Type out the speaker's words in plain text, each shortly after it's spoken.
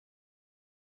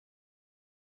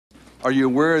Are you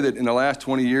aware that in the last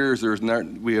 20 years,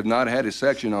 we have not had a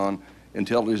section on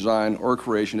intelligent design or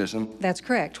creationism? That's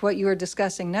correct. What you are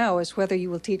discussing now is whether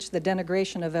you will teach the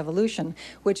denigration of evolution,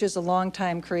 which is a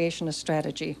long-time creationist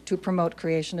strategy to promote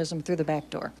creationism through the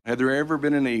back door. Have there ever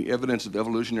been any evidence of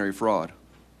evolutionary fraud?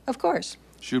 Of course.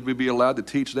 Should we be allowed to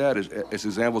teach that as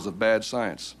examples of bad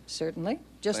science? Certainly.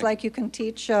 Just like you can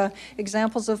teach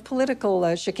examples of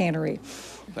political chicanery.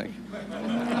 Thank you.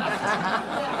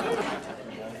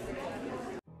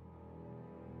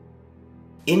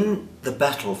 In the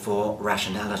battle for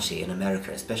rationality in America,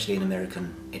 especially in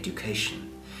American education,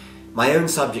 my own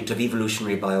subject of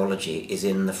evolutionary biology is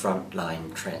in the front line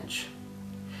trench.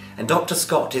 And Dr.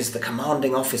 Scott is the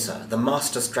commanding officer, the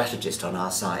master strategist on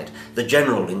our side, the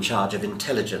general in charge of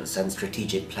intelligence and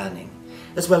strategic planning,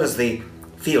 as well as the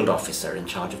field officer in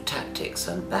charge of tactics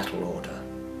and battle order.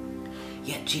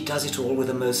 Yet she does it all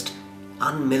with a most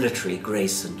unmilitary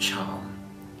grace and charm.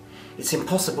 It's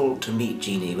impossible to meet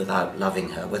Genie without loving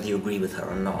her, whether you agree with her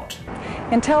or not.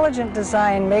 Intelligent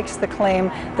design makes the claim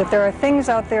that there are things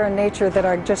out there in nature that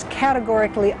are just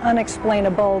categorically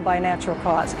unexplainable by natural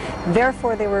cause.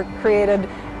 Therefore, they were created,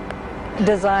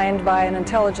 designed by an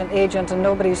intelligent agent, and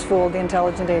nobody's fooled the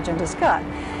intelligent agent is God.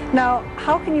 Now,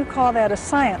 how can you call that a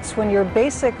science when your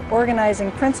basic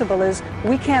organizing principle is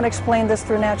we can't explain this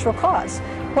through natural cause?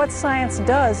 What science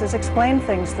does is explain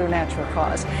things through natural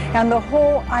cause. And the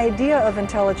whole idea of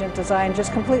intelligent design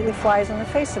just completely flies in the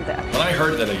face of that. When I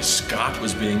heard that a Scott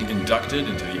was being inducted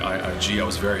into the IIG, I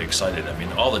was very excited. I mean,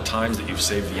 all the times that you've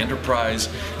saved the Enterprise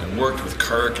and worked with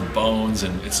Kirk and Bones,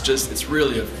 and it's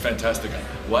really a fantastic...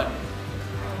 What?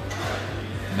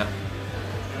 No.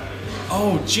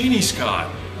 Oh, Genie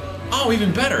Scott. Oh,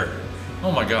 even better.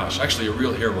 Oh my gosh, actually a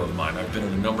real hero of mine. I've been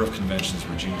at a number of conventions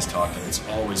where Genie's talked, and it's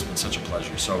always been such a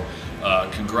pleasure. So,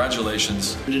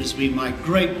 congratulations. It has been my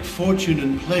great fortune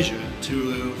and pleasure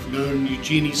to have known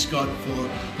Eugenie Scott for,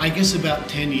 I guess, about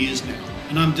 10 years now.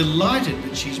 And I'm delighted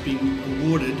that she's been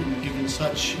awarded and given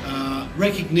such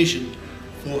recognition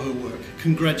for her work.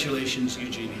 Congratulations,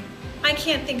 Eugenie. I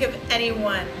can't think of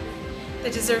anyone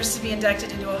that deserves to be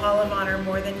inducted into a Hall of Honor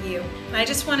more than you. And I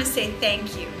just want to say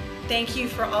thank you. Thank you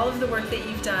for all of the work that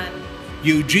you've done.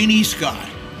 Eugenie Scott,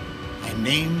 a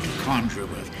name to conjure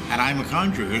with. And I'm a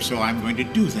conjurer, so I'm going to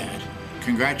do that.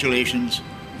 Congratulations,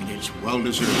 and it's well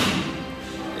deserved.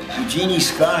 Eugenie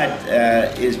Scott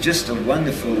is just a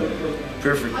wonderful,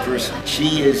 perfect person.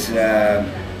 She is,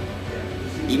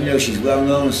 even though she's well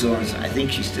known and so on, I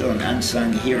think she's still an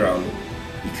unsung hero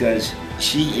because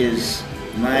she is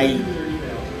my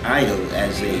idol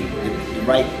as the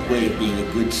right way of being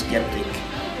a good skeptic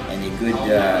and a good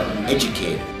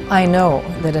educator. I know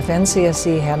that if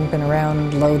NCSC hadn't been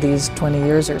around, these 20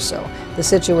 years or so, the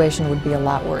situation would be a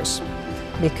lot worse.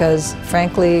 Because,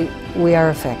 frankly, we are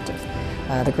effective.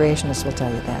 The creationists will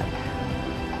tell you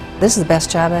that. This is the best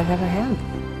job I've ever had.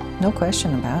 No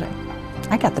question about it.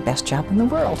 I got the best job in the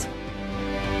world.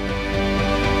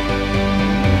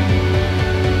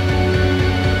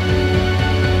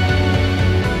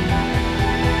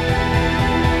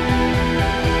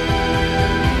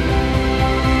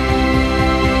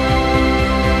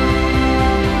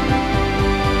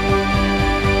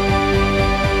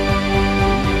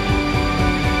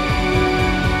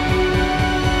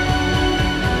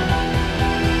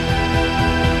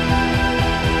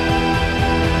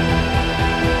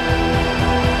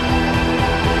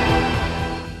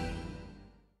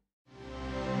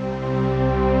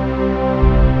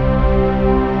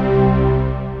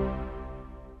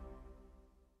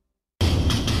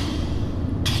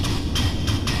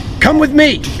 Come with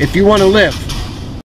me if you want to live.